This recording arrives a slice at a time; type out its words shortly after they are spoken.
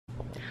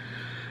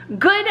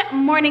Good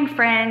morning,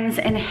 friends,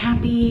 and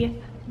happy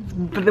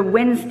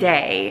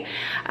Wednesday.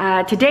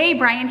 Today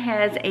Brian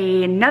has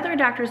another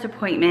doctor's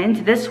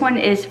appointment. This one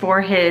is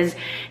for his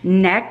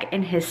neck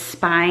and his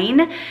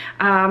spine.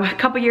 A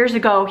couple years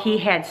ago he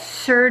had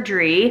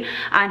surgery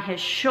on his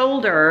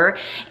shoulder,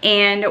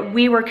 and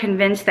we were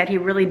convinced that he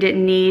really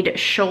didn't need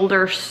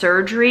shoulder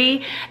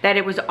surgery, that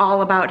it was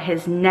all about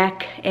his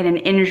neck and an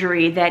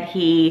injury that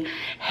he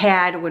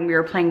had when we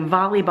were playing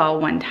volleyball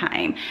one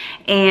time.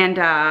 And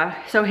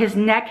so his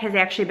neck has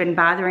actually been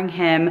bothering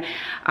him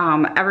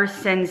ever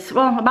since,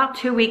 well, about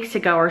 2 weeks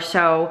ago or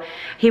so.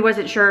 He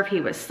wasn't sure if he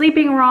was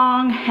sleeping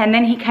wrong, and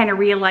then he kind of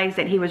realized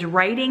that he was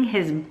riding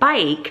his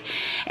bike,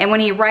 and when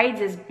he rides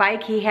his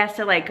bike he has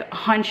to like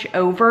hunch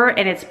over,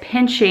 and it's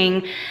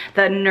pinching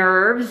the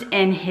nerves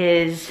in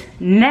his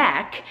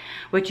neck,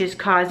 which is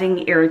causing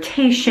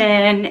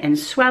irritation and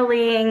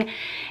swelling,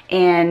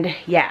 and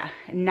yeah,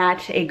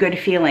 not a good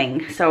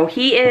feeling. So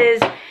he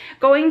is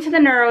going to the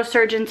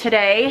neurosurgeon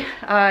today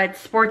at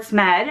Sports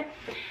Med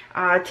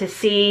to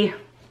see,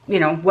 you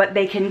know, what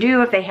they can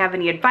do, if they have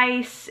any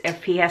advice,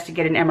 if he has to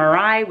get an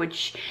MRI,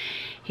 which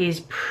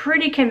he's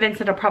pretty convinced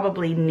that he'll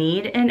probably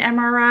need an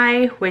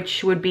MRI,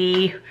 which would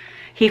be,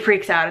 he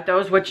freaks out at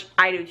those, which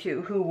I do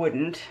too, who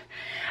wouldn't?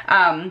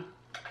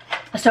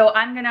 So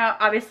I'm gonna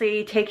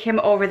obviously take him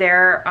over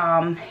there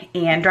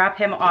and drop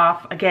him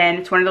off. Again,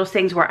 it's one of those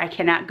things where I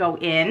cannot go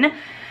in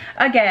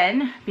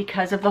again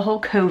because of the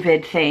whole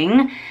COVID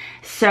thing.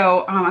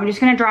 So I'm just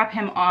gonna drop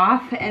him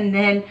off, and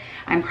then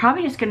I'm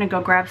probably just gonna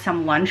go grab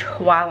some lunch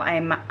while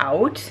I'm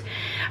out.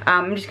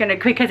 I'm just gonna,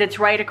 because it's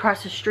right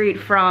across the street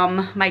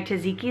from my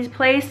tzatziki's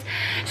place.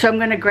 So I'm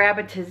gonna grab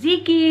a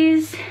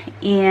tzatziki's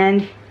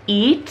and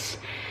eat,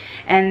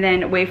 and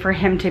then wait for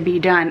him to be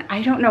done.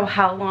 I don't know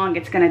how long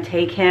it's gonna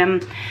take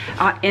him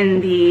in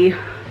the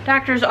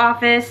doctor's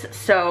office,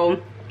 so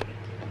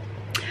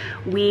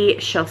we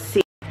shall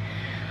see.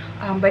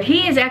 But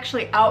he is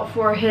actually out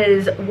for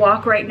his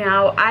walk right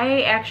now.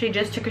 I actually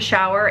just took a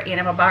shower and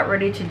I'm about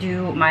ready to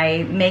do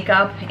my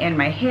makeup and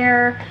my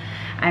hair.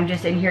 I'm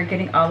just in here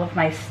getting all of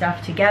my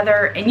stuff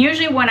together. And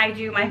usually when I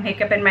do my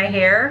makeup and my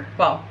hair,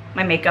 well,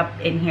 my makeup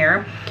in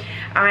here,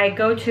 I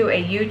go to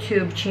a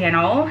YouTube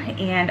channel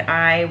and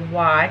I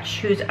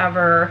watch who's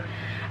ever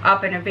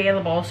up and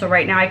available. So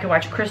right now I can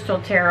watch Crystal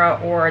Tara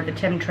or the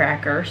Tim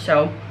Tracker.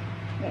 So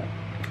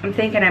I'm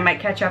thinking I might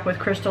catch up with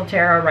Crystal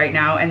Tara right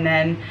now, and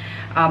then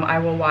I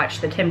will watch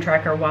the Tim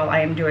Tracker while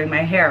I am doing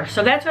my hair.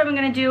 So that's what I'm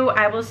gonna do.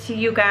 I will see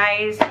you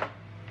guys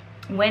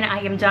when I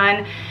am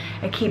done.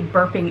 I keep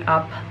burping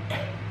up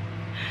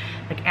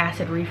like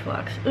acid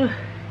reflux. Ugh.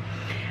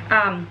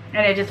 And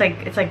it just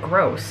like, it's like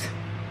gross,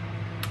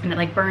 and it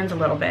like burns a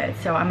little bit.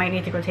 So I might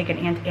need to go take an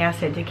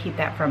antacid to keep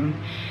that from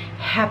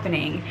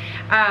happening.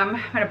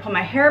 I'm gonna pull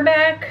my hair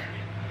back.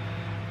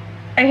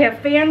 I have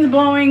fans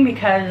blowing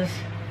because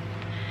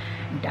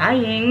I'm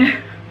dying.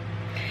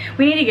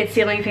 We need to get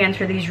ceiling fans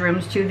for these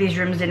rooms too. These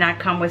rooms did not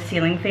come with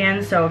ceiling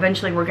fans, so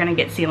eventually we're gonna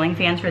get ceiling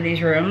fans for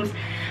these rooms.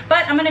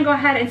 But I'm gonna go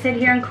ahead and sit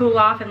here and cool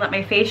off and let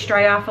my face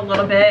dry off a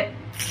little bit.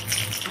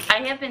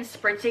 I have been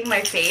spritzing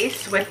my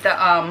face with the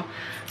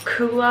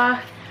Kula,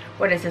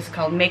 what is this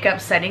called? Makeup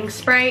setting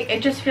spray.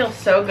 It just feels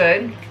so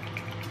good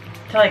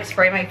to like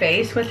spray my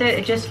face with it.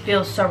 It just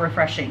feels so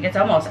refreshing. It's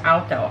almost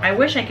out though. I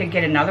wish I could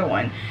get another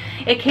one.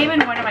 It came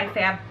in one of my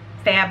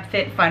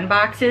FabFitFun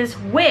boxes,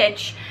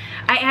 which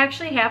I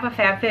actually have a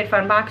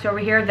FabFitFun box over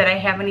here that I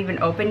haven't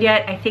even opened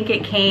yet. I think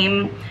it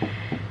came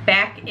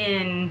back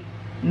in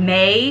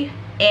May,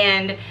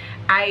 and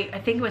I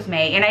think it was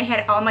May, and I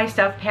had all my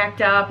stuff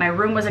packed up. My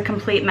room was a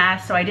complete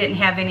mess, so I didn't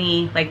have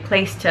any like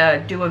place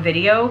to do a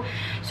video.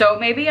 So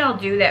maybe I'll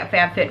do that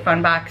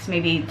FabFitFun box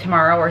maybe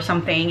tomorrow or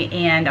something,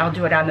 and I'll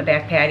do it on the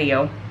back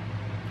patio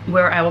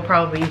where I will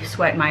probably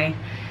sweat my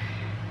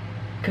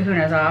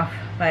kahunas off.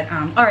 But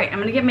all right, I'm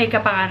gonna get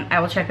makeup on. I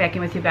will check back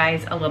in with you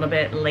guys a little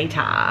bit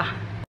later.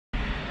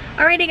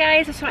 Alrighty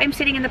guys, so I'm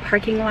sitting in the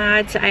parking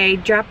lot. I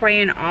dropped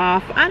Brian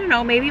off, I don't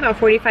know, maybe about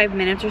 45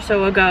 minutes or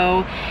so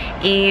ago,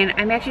 and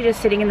I'm actually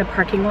just sitting in the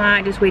parking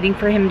lot just waiting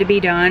for him to be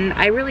done.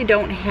 I really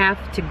don't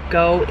have to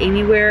go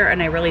anywhere,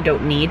 and I really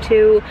don't need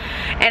to,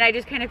 and I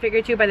just kind of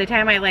figured too, by the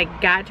time I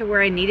like got to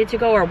where I needed to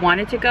go or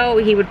wanted to go,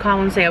 he would call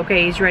and say,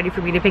 okay, he's ready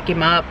for me to pick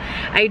him up.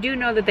 I do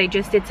know that they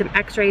just did some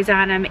x-rays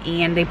on him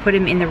and they put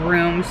him in the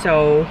room,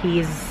 so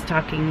he's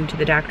talking to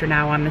the doctor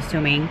now, I'm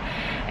assuming,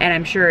 and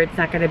I'm sure it's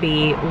not going to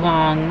be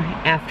long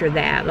after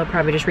that. They'll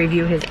probably just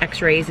review his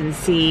x-rays and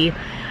see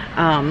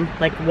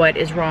like what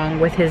is wrong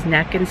with his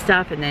neck and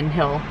stuff, and then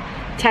he'll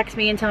text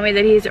me and tell me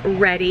that he's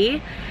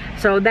ready.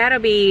 So that'll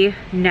be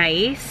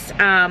nice.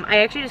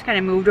 I actually just kind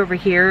of moved over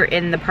here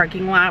in the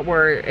parking lot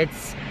where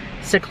it's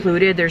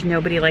secluded. There's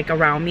nobody like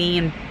around me,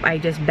 and I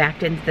just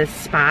backed into this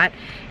spot.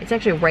 It's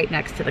actually right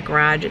next to the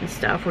garage and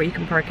stuff where you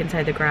can park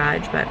inside the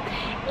garage. But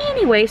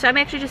anyway, so I'm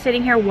actually just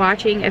sitting here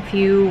watching a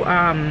few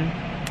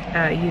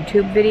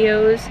YouTube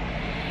videos,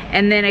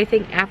 and then I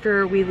think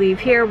after we leave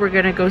here we're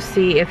gonna go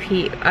see if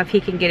he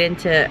can get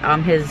into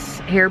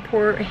his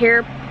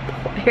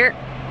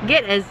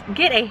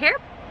get a hair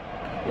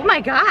Oh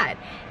my God,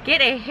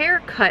 get a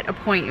haircut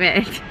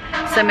appointment.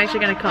 So I'm actually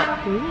gonna call,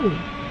 ooh.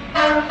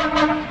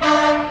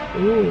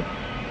 Ooh.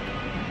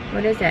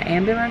 What is that,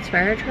 ambulance,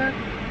 fire truck?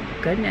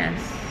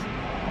 Goodness.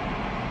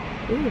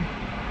 Ooh.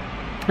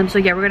 So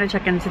yeah, we're gonna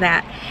check into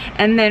that.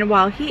 And then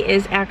while he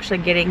is actually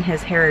getting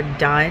his hair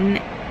done,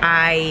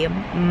 I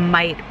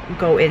might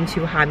go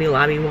into Hobby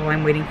Lobby while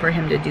I'm waiting for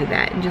him to do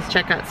that and just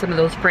check out some of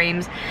those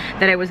frames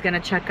that I was gonna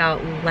check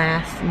out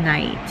last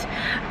night.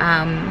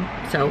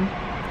 So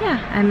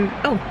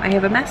yeah, oh, I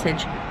have a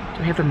message. Do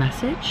I have a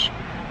message?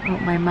 Oh,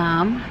 my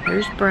mom.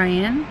 There's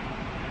Brian.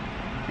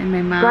 And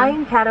my mom.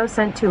 Brian Cato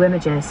sent 2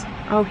 images.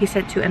 Oh, he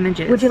sent 2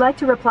 images. Would you like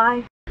to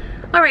reply?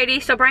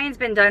 Alrighty, so Brian's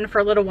been done for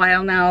a little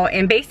while now,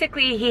 and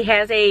basically he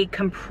has a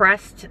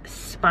compressed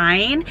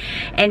spine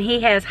and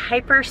he has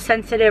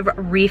hypersensitive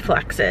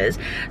reflexes.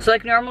 So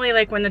like normally,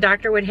 like when the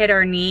doctor would hit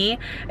our knee,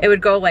 it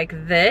would go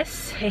like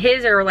this.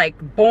 His are like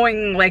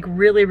boing, like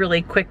really,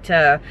 really quick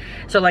to,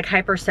 so like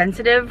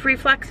hypersensitive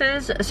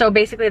reflexes. So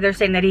basically they're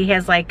saying that he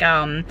has like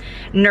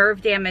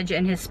nerve damage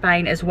in his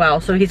spine as well.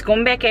 So he's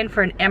going back in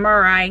for an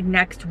MRI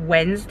next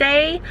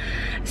Wednesday.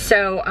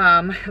 So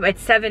at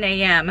 7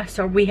 a.m.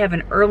 So we have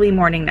an early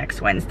morning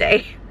next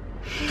Wednesday.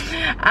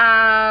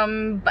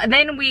 But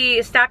then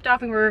we stopped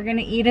off and we were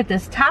gonna eat at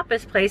this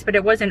tapas place, but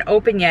it wasn't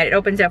open yet. It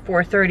opens at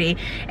 4:30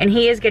 and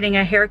he is getting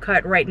a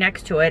haircut right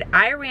next to it.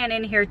 I ran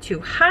in here to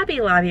Hobby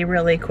Lobby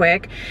really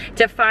quick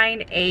to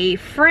find a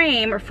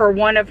frame for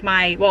one of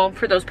my, well,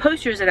 for those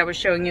posters that I was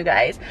showing you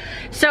guys.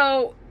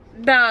 So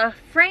the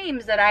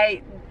frames that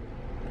I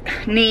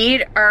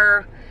need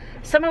are,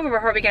 some of them are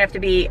probably gonna have to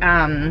be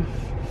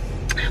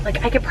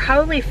like I could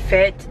probably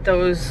fit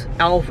those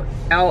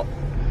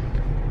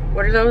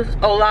what are those?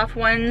 Olaf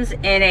ones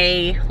in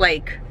a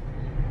like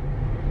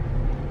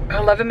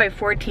 11 by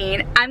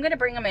 14. I'm gonna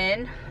bring them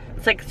in.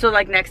 It's like, so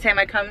like next time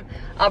I come,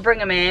 I'll bring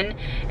them in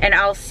and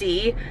I'll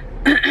see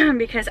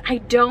because I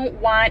don't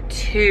want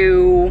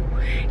to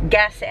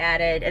guess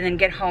at it and then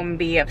get home and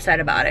be upset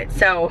about it.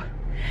 So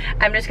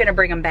I'm just gonna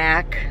bring them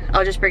back.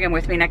 I'll just bring them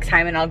with me next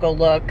time and I'll go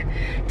look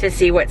to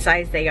see what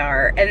size they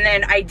are. And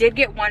then I did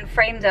get one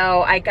frame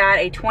though. I got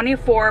a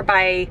 24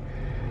 by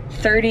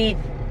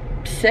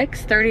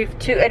 36,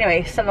 32,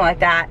 anyway, something like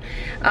that,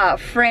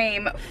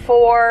 frame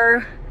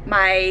for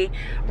my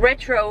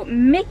retro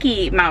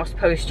Mickey Mouse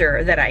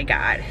poster that I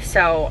got.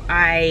 So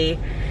I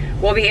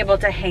will be able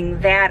to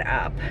hang that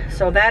up.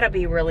 So that'll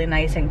be really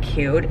nice and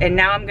cute. And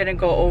now I'm gonna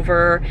go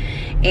over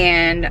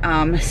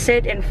and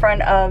sit in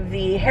front of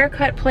the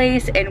haircut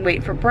place and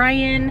wait for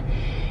Brian.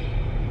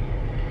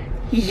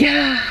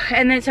 Yeah,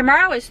 and then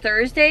tomorrow is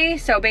Thursday,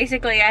 so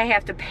basically I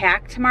have to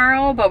pack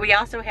tomorrow, but we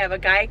also have a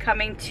guy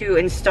coming to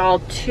install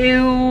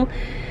 2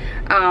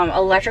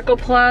 electrical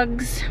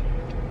plugs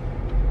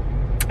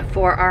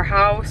for our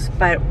house,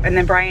 and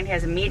then Brian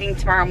has a meeting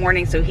tomorrow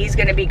morning, so he's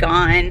gonna be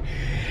gone.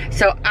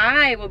 So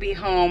I will be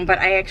home, but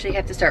I actually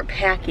have to start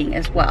packing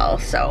as well,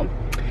 so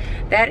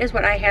that is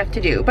what I have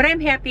to do. But I'm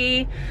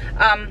happy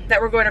that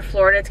we're going to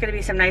Florida. It's gonna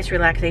be some nice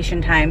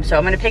relaxation time. So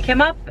I'm gonna pick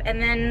him up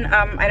and then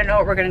I don't know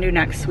what we're gonna do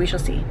next. We shall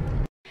see.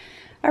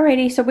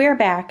 Alrighty, so we are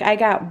back. I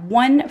got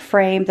one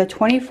frame, the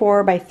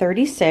 24 by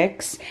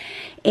 36,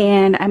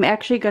 and I'm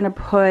actually gonna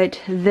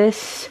put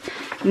this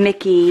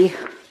Mickey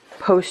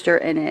poster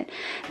in it.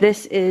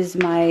 This is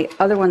my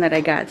other one that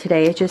I got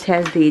today. It just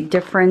has the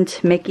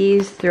different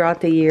Mickeys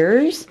throughout the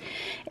years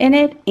in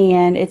it,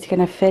 and it's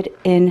gonna fit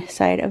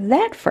inside of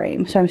that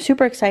frame. So I'm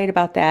super excited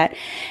about that.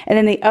 And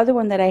then the other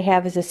one that I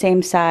have is the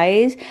same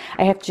size.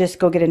 I have to just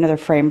go get another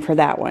frame for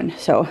that one.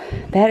 So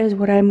that is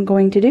what I'm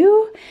going to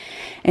do.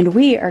 And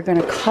we are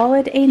gonna call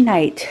it a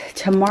night.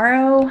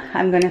 Tomorrow,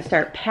 I'm gonna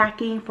start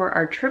packing for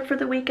our trip for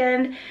the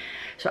weekend.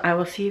 So I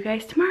will see you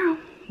guys tomorrow.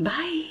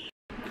 Bye.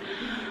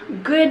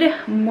 Good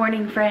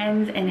morning,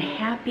 friends, and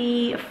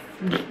happy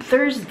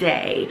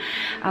Thursday.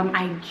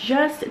 I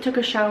just took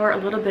a shower a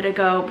little bit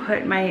ago,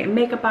 put my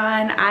makeup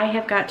on. I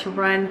have got to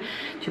run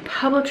to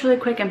Publix really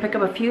quick and pick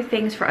up a few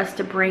things for us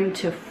to bring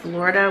to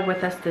Florida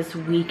with us this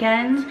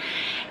weekend.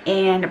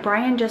 And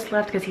Brian just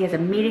left because he has a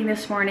meeting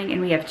this morning, and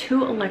we have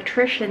 2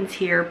 electricians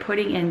here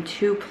putting in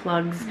 2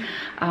 plugs,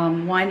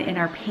 one in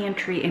our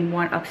pantry and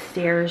one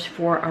upstairs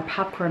for our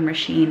popcorn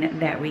machine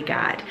that we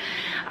got.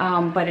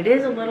 But it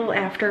is a little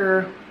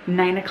after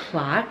 9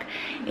 o'clock,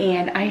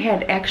 and I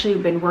had actually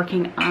been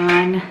working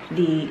on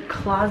the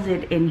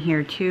closet in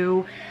here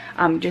too,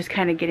 just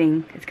kind of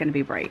getting, it's gonna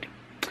be bright.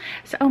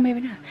 So, oh,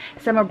 maybe not.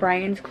 Some of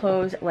Brian's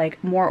clothes,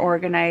 like, more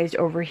organized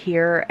over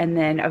here, and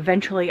then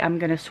eventually I'm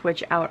gonna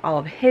switch out all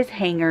of his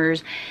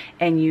hangers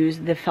and use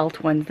the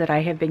felt ones that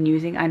I have been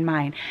using on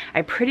mine.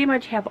 I pretty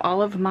much have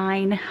all of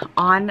mine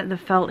on the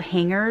felt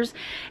hangers,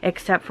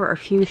 except for a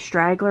few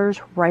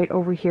stragglers right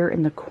over here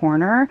in the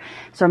corner.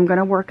 So I'm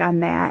gonna work on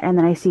that, and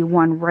then I see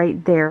one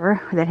right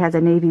there that has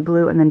a navy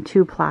blue, and then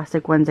 2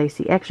 plastic ones I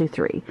see, actually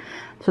 3.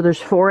 So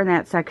there's 4 in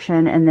that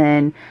section, and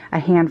then a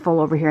handful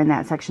over here in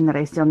that section that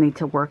I still need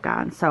to work work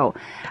on. So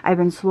I've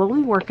been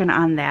slowly working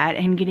on that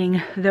and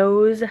getting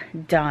those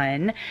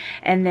done.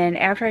 And then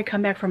after I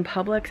come back from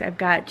Publix, I've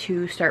got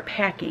to start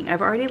packing.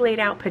 I've already laid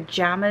out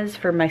pajamas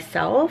for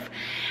myself.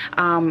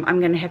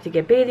 I'm gonna have to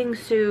get bathing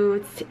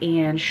suits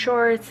and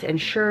shorts and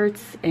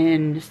shirts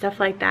and stuff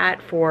like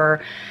that for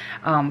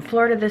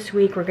Florida this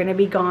week. We're gonna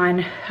be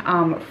gone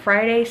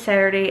Friday,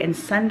 Saturday, and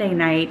Sunday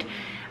night.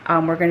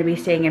 We're going to be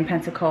staying in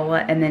Pensacola,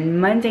 and then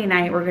Monday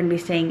night we're going to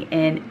be staying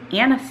in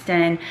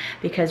Anniston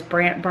because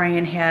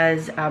Brian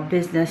has a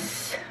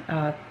business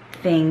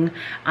thing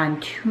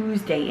on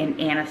Tuesday in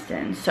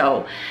Anniston,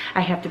 so I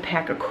have to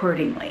pack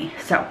accordingly.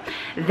 So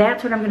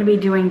that's what I'm going to be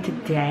doing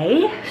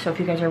today. So if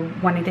you guys are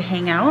wanting to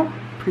hang out,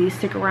 please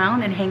stick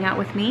around and hang out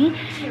with me,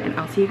 and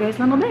I'll see you guys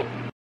in a little bit.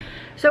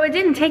 So it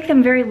didn't take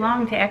them very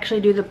long to actually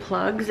do the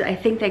plugs. I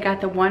think they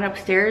got the one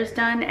upstairs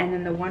done and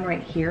then the one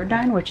right here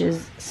done, which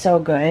is so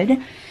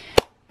good.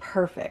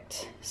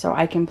 Perfect. So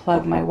I can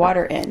plug my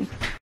water in.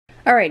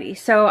 Alrighty,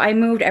 so I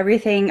moved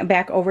everything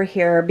back over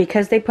here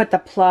because they put the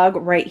plug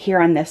right here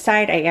on this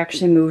side. I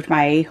actually moved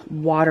my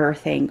water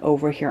thing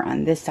over here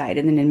on this side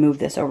and then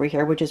moved this over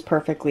here, which is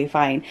perfectly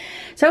fine.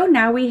 So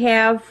now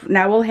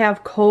we'll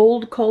have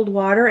cold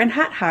water and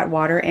hot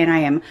water, and I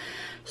am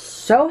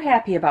so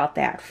happy about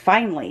that,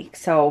 finally.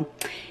 So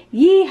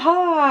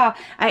yeehaw!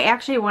 I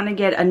actually want to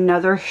get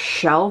another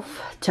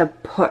shelf to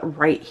put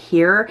right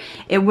here.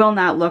 It will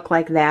not look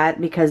like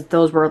that because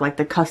those were like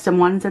the custom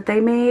ones that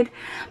they made,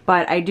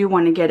 but I do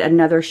want to get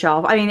another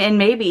shelf. I mean, and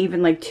maybe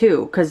even like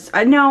two, because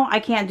no, I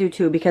can't do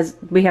two because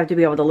we have to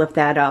be able to lift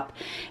that up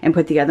and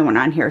put the other one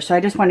on here. So I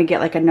just want to get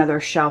like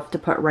another shelf to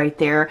put right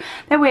there.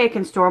 That way I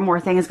can store more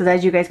things, because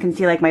as you guys can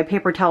see, like my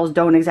paper towels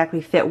don't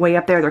exactly fit way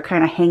up there. They're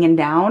kind of hanging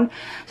down.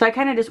 So I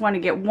kind of just want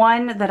to get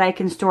one that I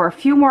can store a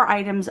few more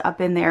items up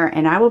in there,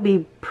 and I will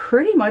be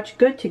pretty much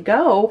good to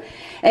go.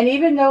 And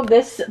even though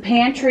this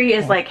pantry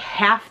is like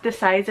half the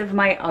size of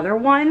my other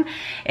one,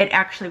 it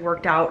actually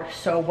worked out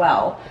so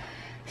well.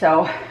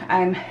 So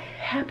I'm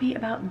happy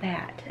about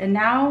that. And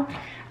now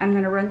I'm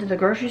gonna run to the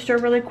grocery store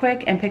really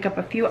quick and pick up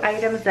a few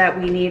items that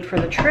we need for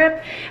the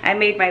trip. I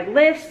made my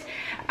list.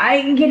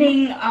 I'm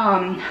getting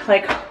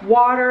like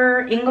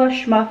water,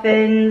 English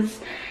muffins,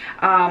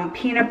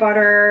 peanut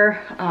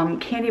butter,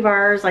 candy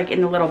bars like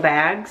in the little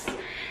bags,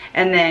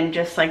 and then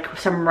just like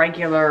some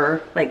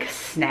regular like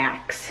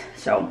snacks.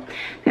 So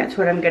that's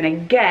what I'm gonna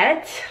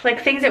get,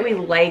 like things that we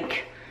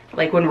like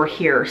when we're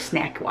here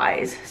snack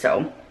wise.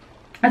 So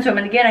that's what I'm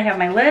gonna get. I have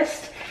my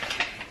list.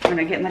 I'm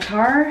gonna get in the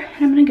car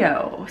and I'm gonna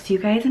go. See you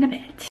guys in a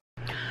bit.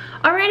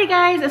 Alrighty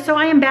guys, so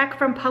I am back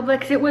from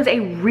Publix. It was a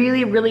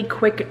really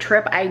quick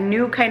trip. I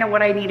knew kind of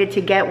what I needed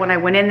to get when I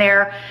went in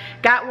there,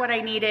 got what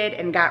I needed,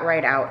 and got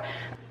right out.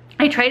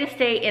 I try to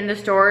stay in the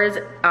stores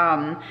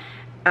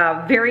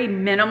a very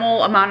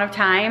minimal amount of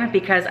time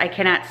because I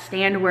cannot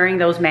stand wearing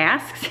those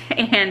masks.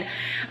 And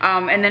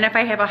then if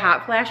I have a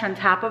hot flash on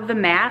top of the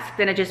mask,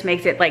 then it just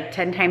makes it like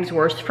 10 times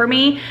worse for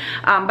me.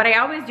 But I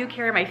always do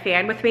carry my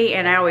fan with me,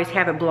 and I always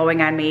have it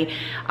blowing on me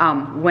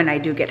when I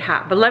do get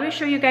hot. But let me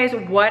show you guys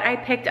what I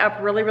picked up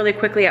really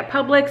quickly at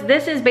Publix.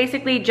 This is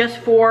basically just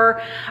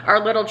for our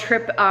little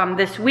trip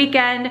this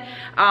weekend.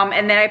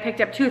 And then I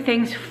picked up two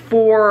things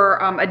for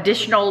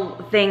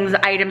additional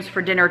items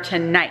for dinner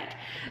tonight.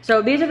 So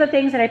these are the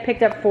things that I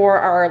picked up for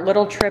our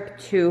little trip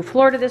to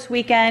Florida this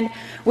weekend.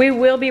 We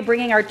will be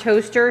bringing our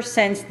toaster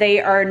since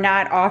they are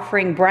not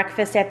offering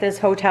breakfast at this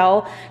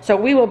hotel. So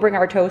we will bring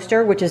our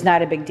toaster, which is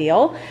not a big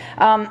deal.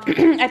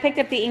 I picked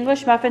up the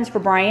English muffins for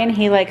Brian.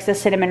 He likes the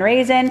cinnamon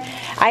raisin.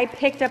 I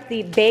picked up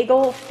the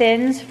bagel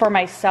thins for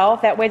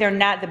myself. That way they're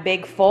not the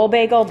big full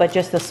bagel, but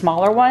just the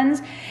smaller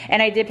ones.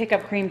 And I did pick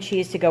up cream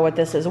cheese to go with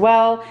this as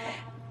well.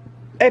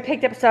 I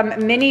picked up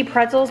some mini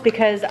pretzels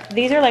because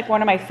these are like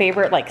one of my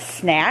favorite like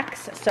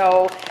snacks.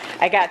 So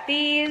I got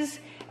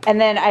these,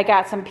 and then I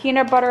got some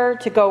peanut butter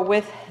to go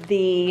with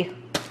the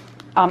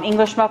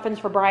English muffins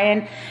for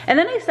Brian. And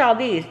then I saw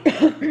these.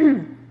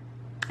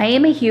 I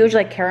am a huge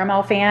like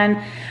caramel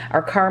fan,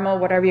 or caramel,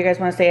 whatever you guys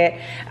want to say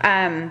it.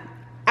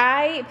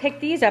 I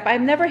picked these up.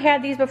 I've never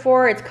had these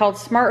before. It's called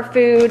Smart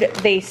Food.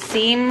 They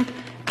seem,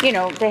 you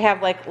know, they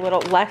have like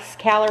little less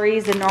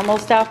calories than normal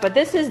stuff, but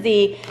this is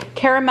the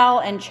caramel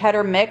and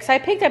cheddar mix. I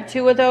picked up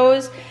two of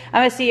those.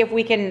 I'm gonna see if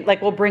we can, like,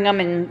 we'll bring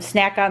them and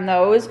snack on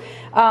those.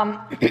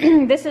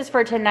 This is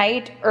for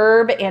tonight,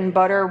 herb and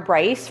butter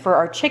rice for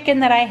our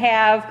chicken that I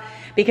have,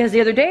 because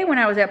the other day when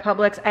I was at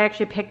Publix, I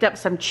actually picked up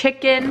some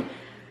chicken.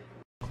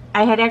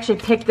 I had actually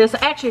picked this.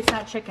 Actually, it's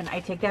not chicken. I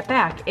take that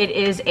back. It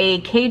is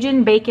a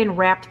Cajun bacon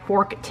wrapped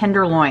pork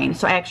tenderloin.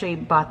 So I actually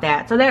bought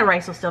that. So that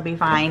rice will still be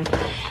fine.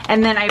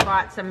 And then I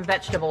bought some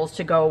vegetables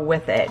to go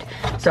with it.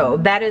 So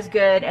that is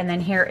good. And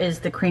then here is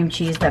the cream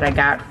cheese that I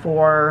got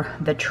for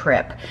the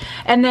trip.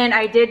 And then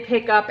I did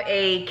pick up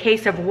a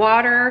case of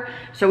water.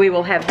 So we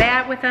will have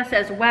that with us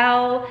as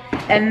well.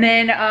 And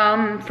then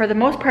for the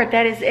most part,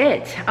 that is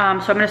it. So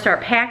I'm going to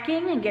start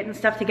packing and getting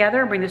stuff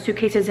together and bring the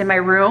suitcases in my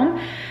room.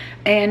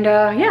 And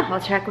yeah, I'll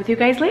check with you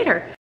guys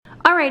later.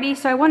 Alrighty,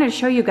 so I wanted to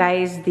show you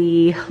guys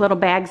the little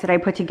bags that I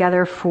put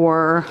together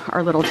for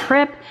our little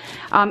trip.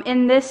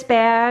 In this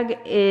bag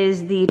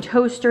is the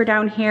toaster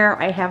down here.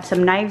 I have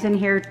some knives in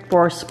here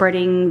for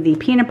spreading the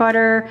peanut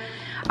butter.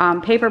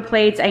 Paper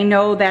plates. I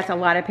know that's a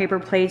lot of paper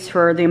plates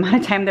for the amount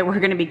of time that we're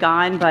gonna be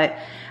gone, but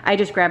I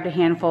just grabbed a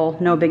handful,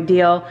 no big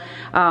deal.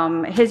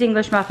 His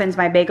English muffins,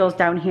 my bagels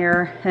down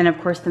here, and of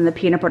course then the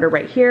peanut butter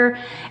right here.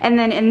 And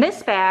then in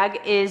this bag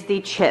is the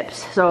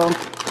chips. So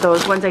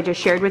those ones I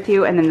just shared with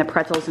you, and then the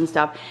pretzels and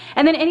stuff.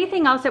 And then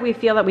anything else that we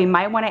feel that we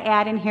might wanna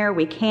add in here,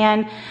 we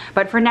can.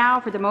 But for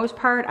now, for the most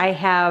part, I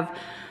have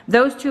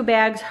those 2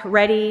 bags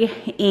ready,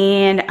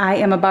 and I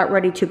am about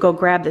ready to go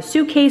grab the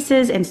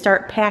suitcases and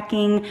start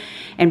packing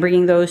and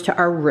bringing those to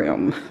our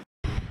room.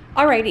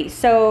 Alrighty,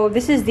 so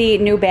this is the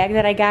new bag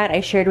that I got.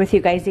 I shared with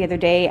you guys the other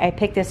day. I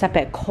picked this up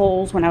at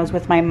Kohl's when I was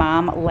with my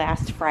mom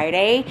last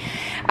Friday.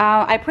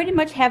 I pretty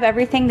much have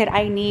everything that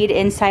I need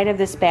inside of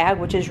this bag,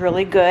 which is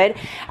really good.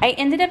 I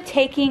ended up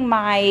taking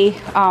my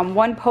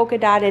one polka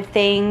dotted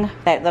thing,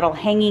 that little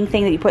hanging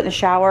thing that you put in the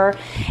shower,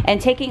 and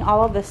taking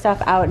all of the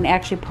stuff out and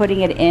actually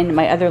putting it in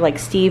my other like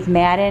Steve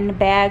Madden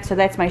bag. So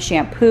that's my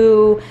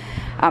shampoo,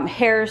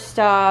 hair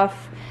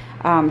stuff,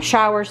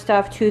 shower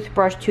stuff,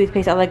 toothbrush,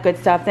 toothpaste, all that good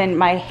stuff. Then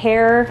my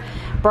hair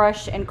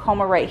brush and comb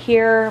are right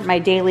here. My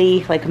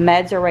daily like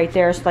meds are right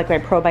there, so like my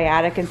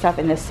probiotic and stuff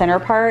in the center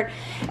part.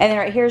 And then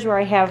right here's where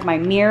I have my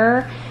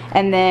mirror.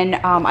 And then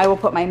I will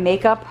put my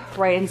makeup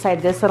right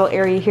inside this little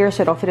area here,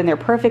 so it'll fit in there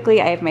perfectly.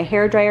 I have my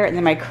hair dryer, and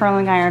then my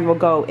curling iron will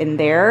go in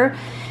there.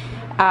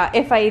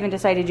 If I even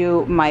decide to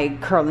do my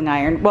curling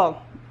iron,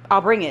 well,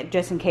 I'll bring it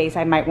just in case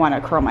I might want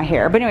to curl my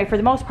hair. But anyway, for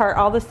the most part,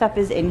 all this stuff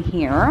is in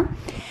here.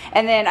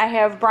 And then I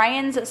have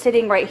Brian's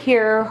sitting right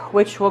here,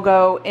 which will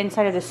go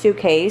inside of the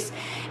suitcase.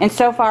 And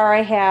so far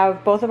I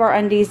have both of our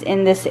undies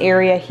in this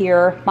area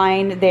here,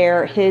 mine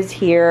there, his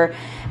here,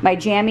 my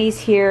jammies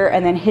here,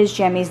 and then his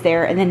jammies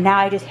there. And then now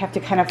I just have to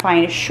kind of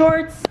find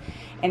shorts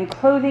and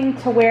clothing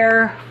to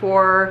wear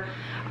for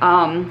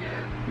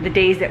the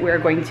days that we're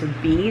going to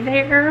be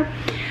there.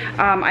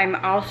 I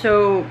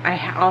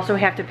also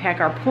have to pack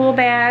our pool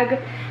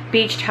bag,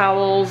 beach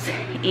towels,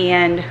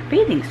 and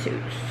bathing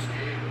suits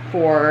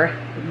for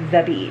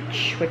the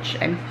beach, which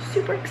I'm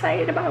super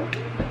excited about.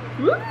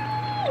 Woo!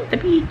 The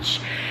beach.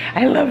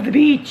 I love the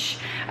beach.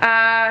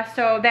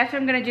 So that's what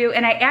I'm gonna do.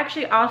 And I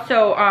actually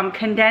also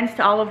condensed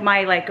all of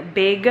my like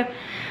big,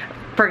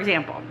 for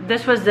example,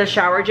 this was the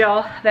shower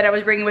gel that I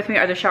was bringing with me,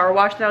 or the shower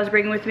wash that I was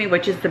bringing with me,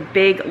 which is the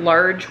big,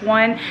 large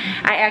one.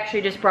 I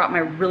actually just brought my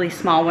really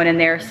small one in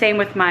there. Same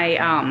with my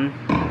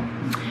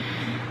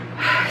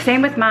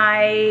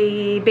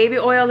baby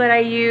oil that I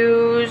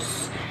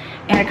use,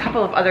 and a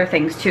couple of other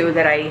things too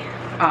that I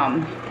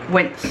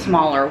went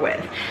smaller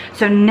with.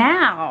 So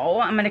now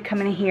I'm gonna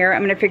come in here,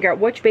 I'm gonna figure out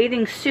which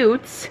bathing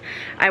suits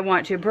I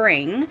want to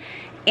bring,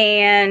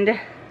 and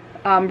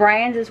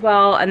Brian's as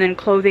well, and then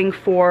clothing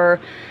for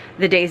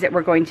the days that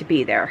we're going to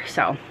be there.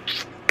 So,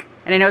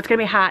 and I know it's gonna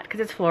be hot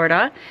because it's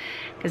Florida,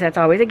 because that's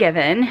always a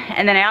given.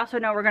 And then I also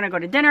know we're gonna go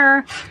to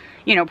dinner,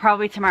 you know,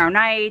 probably tomorrow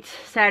night,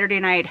 Saturday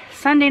night,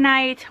 Sunday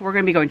night, we're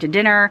gonna be going to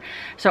dinner.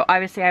 So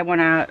obviously I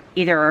wanna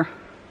either,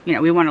 you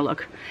know, we wanna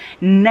look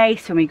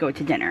nice when we go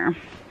to dinner.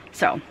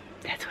 So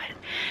that's what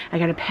I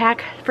gotta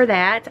pack for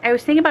that. I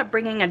was thinking about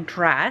bringing a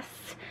dress.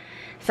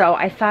 So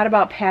I thought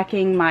about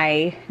packing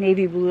my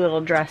navy blue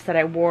little dress that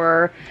I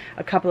wore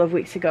a couple of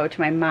weeks ago to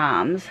my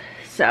mom's.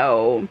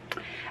 So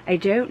I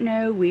don't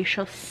know, we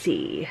shall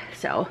see.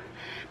 So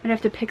I'm gonna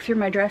have to pick through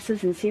my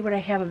dresses and see what I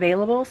have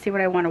available, see what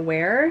I wanna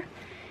wear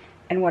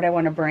and what I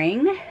wanna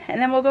bring,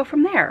 and then we'll go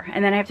from there.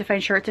 And then I have to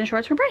find shirts and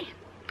shorts for Brian.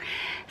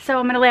 So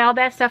I'm gonna lay all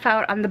that stuff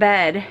out on the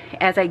bed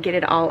as I get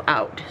it all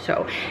out.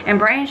 So, and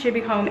Brian should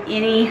be home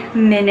any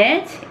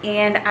minute,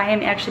 and I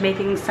am actually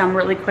making some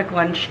really quick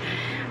lunch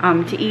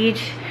to eat,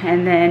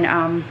 and then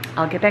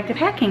I'll get back to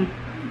packing.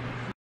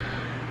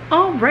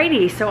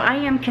 Alrighty, so I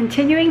am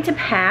continuing to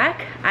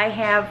pack. I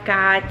have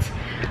got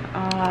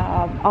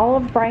all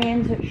of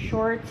Brian's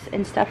shorts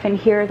and stuff in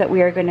here that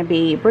we are going to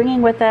be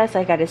bringing with us.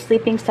 I got his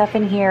sleeping stuff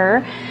in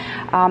here.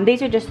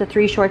 These are just the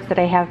 3 shorts that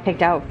I have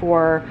picked out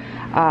for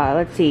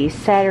let's see,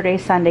 Saturday,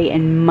 Sunday,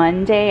 and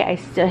Monday.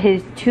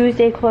 His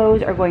Tuesday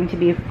clothes are going to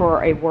be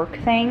for a work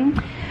thing.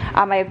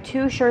 I have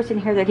 2 shirts in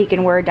here that he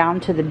can wear down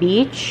to the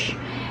beach.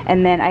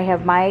 And then I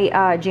have my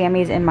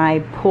jammies and my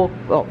pool,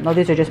 oh no,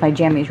 these are just my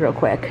jammies real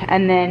quick.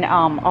 And then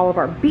all of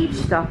our beach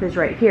stuff is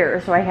right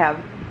here. So I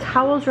have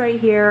towels right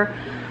here,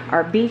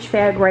 our beach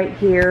bag right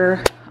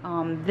here.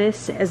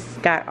 This has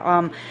got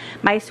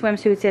my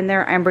swimsuits in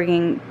there. I'm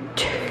bringing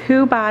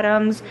 2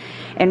 bottoms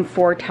and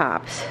 4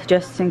 tops,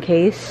 just in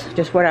case,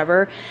 just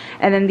whatever.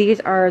 And then these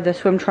are the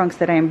swim trunks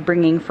that I'm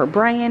bringing for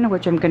Brian,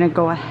 which I'm gonna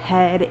go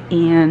ahead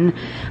and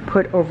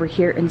put over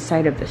here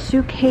inside of the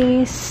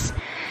suitcase.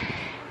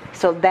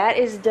 So that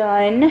is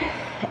done.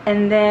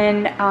 And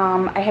then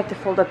I have to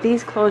fold up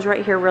these clothes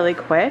right here really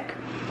quick.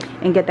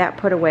 and get that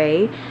put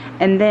away.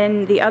 And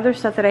then the other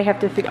stuff that I have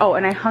to figure, oh,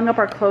 and I hung up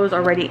our clothes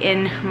already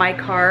in my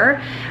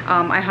car.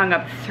 I hung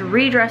up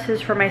 3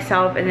 dresses for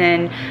myself and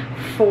then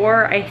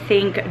 4, I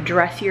think,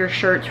 dressier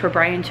shirts for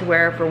Brian to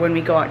wear for when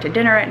we go out to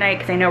dinner at night,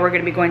 because I know we're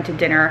gonna be going to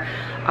dinner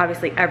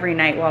obviously every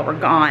night while we're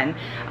gone.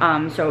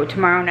 So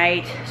tomorrow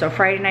night, so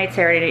Friday night,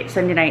 Saturday night,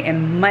 Sunday night,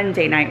 and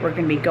Monday night we're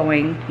gonna be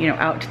going, you know,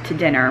 out to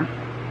dinner.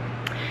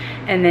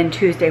 And then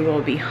Tuesday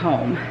we'll be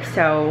home.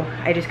 So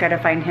I just gotta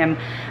find him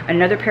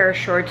another pair of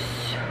shorts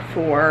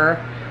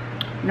for,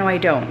 no I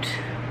don't.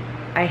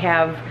 I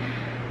have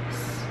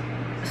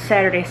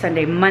Saturday,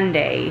 Sunday,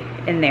 Monday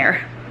in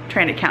there. I'm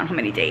trying to count how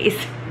many days.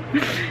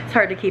 It's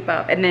hard to keep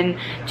up. And then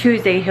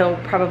Tuesday he'll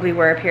probably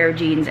wear a pair of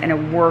jeans and a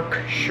work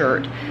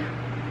shirt,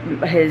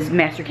 his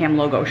Mastercam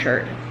logo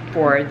shirt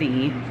for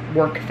the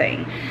work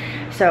thing.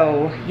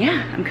 So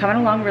yeah, I'm coming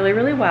along really,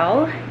 really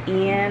well.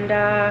 And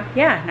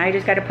yeah, now I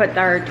just got to put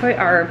our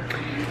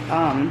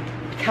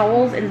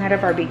towels inside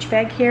of our beach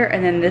bag here,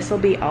 and then this will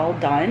be all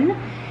done.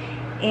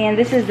 And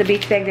this is the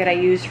beach bag that I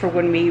used for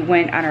when we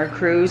went on our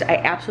cruise. I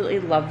absolutely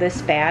love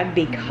this bag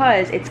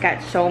because it's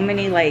got so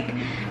many like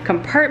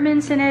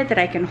compartments in it that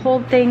I can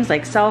hold things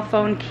like cell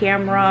phone,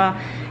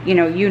 camera, you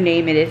know, you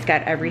name it, it's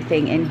got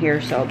everything in here.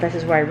 So this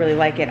is why I really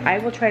like it. I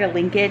will try to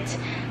link it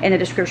in the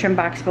description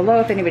box below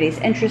if anybody's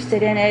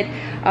interested in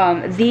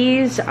it.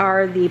 These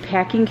are the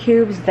packing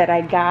cubes that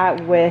I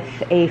got with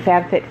a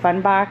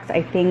FabFitFun box,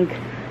 I think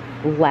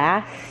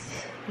last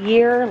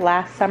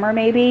summer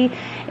maybe,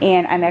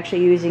 and I'm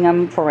actually using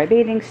them for my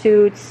bathing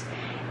suits,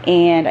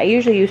 and I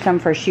usually use some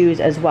for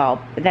shoes as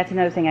well. But that's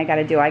another thing I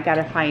gotta do. I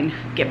gotta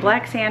get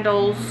black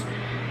sandals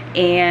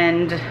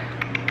and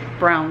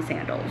brown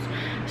sandals.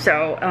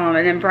 So,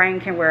 and then Brian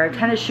can wear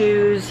tennis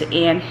shoes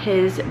and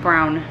his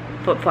brown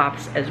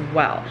flip-flops as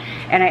well.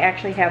 And I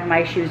actually have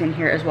my shoes in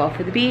here as well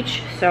for the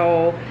beach.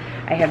 So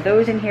I have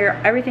those in here.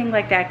 Everything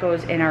like that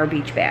goes in our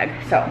beach bag.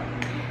 So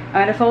I'm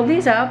gonna fold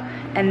these up,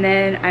 and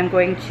then I'm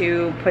going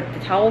to put the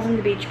towels in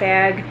the beach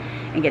bag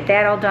and get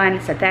that all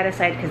done, set that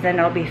aside because then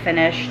I'll be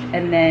finished.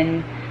 And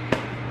then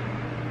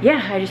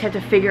yeah, I just have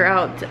to figure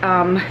out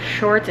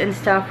shorts and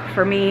stuff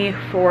for me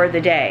for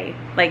the day,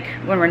 like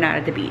when we're not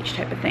at the beach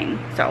type of thing.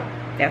 So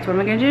that's what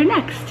I'm gonna do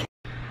next.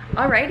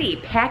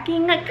 Alrighty,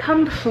 packing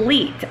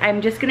complete.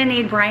 I'm just gonna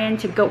need Brian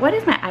to go. Why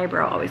does my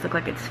eyebrow always look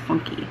like it's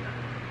funky?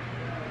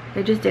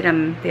 They just did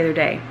them the other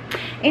day.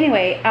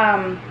 Anyway,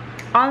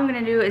 all I'm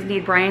gonna do is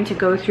need Brian to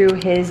go through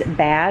his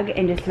bag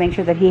and just to make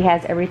sure that he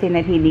has everything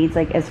that he needs,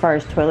 like as far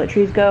as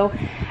toiletries go.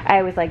 I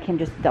always like him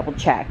just double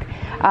check.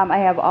 I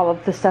have all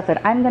of the stuff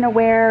that I'm gonna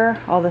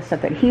wear, all the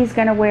stuff that he's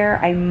gonna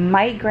wear. I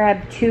might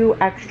grab 2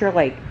 extra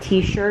like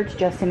t-shirts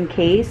just in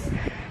case,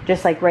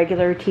 just like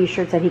regular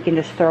t-shirts that he can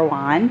just throw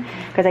on,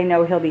 because I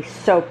know he'll be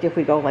soaked if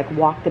we go like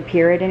walk the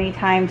pier at any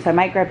time. So I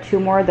might grab 2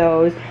 more of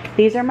those.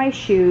 These are my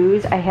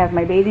shoes. I have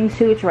my bathing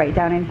suits right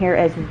down in here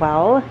as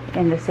well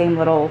in the same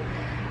little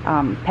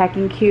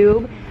packing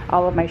cube.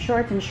 All of my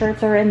shorts and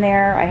shirts are in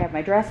there. I have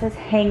my dresses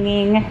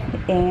hanging,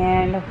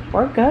 and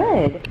we're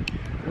good.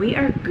 We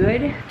are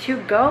good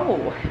to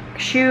go.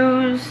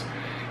 Shoes.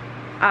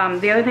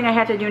 The other thing I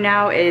have to do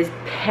now is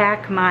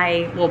pack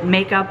my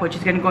makeup, which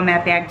is going to go in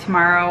that bag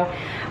tomorrow.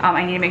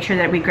 I need to make sure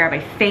that we grab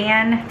a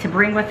fan to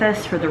bring with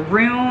us for the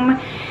room.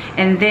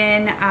 And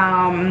then,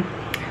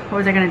 what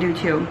was I going to do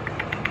too?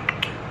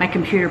 My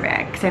computer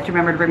bag, because I have to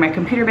remember to bring my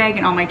computer bag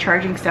and all my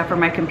charging stuff for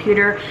my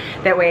computer.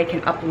 That way I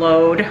can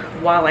upload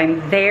while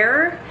I'm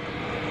there.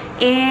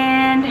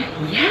 And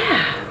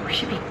yeah, we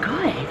should be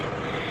good.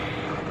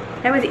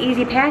 That was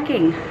easy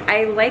packing.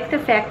 I like the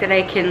fact that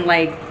I can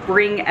like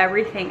bring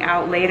everything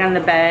out, lay it on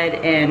the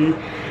bed, and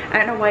I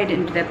don't know why I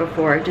didn't do that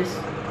before. It just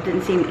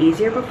didn't seem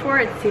easier before.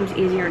 It seems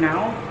easier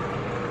now.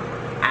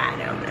 I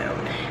don't know.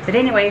 But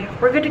anyway,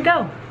 we're good to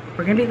go.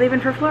 We're gonna be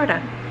leaving for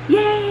Florida.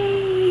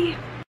 Yay!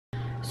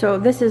 So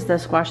this is the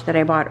squash that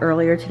I bought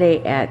earlier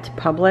today at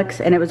Publix,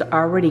 and it was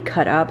already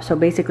cut up. So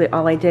basically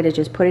all I did is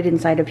just put it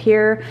inside of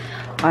here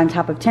on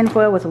top of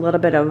tinfoil with a little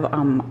bit of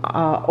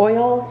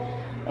oil.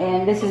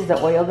 And this is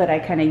the oil that I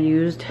kind of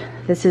used.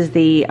 This is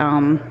the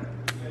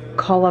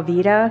Cola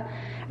Vita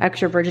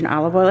extra virgin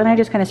olive oil, and I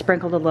just kind of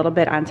sprinkled a little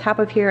bit on top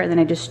of here, and then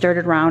I just stirred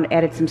it around,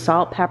 added some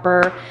salt,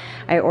 pepper.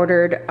 I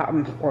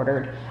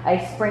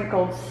I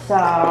sprinkled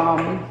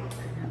some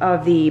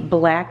of the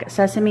black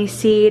sesame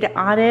seed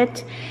on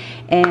it,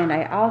 and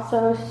I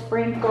also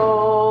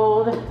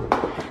sprinkled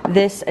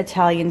this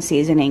Italian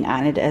seasoning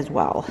on it as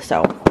well.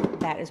 So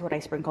that is what I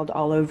sprinkled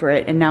all over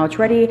it, and now it's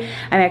ready.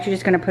 I'm actually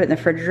just gonna put it in the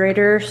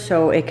refrigerator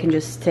so it can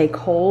just stay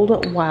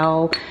cold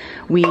while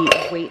we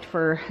wait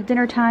for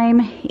dinner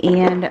time.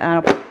 And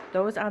I'll put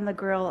those on the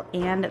grill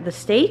and the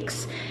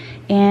steaks,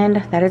 And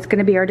that is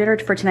gonna be our dinner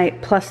for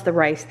tonight, plus the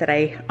rice that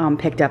I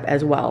picked up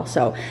as well.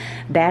 So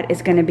that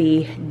is gonna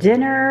be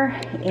dinner.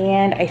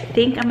 And I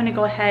think I'm gonna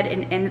go ahead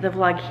and end the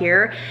vlog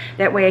here.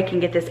 That way I can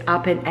get this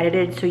up and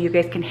edited so you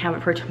guys can have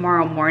it for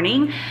tomorrow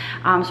morning.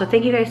 So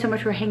thank you guys so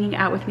much for hanging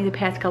out with me the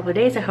past couple of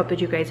days. I hope that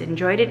you guys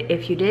enjoyed it.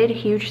 If you did,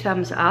 huge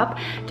thumbs up.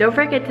 Don't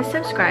forget to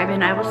subscribe,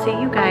 and I will see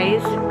you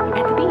guys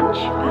at the beach.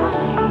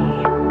 Bye.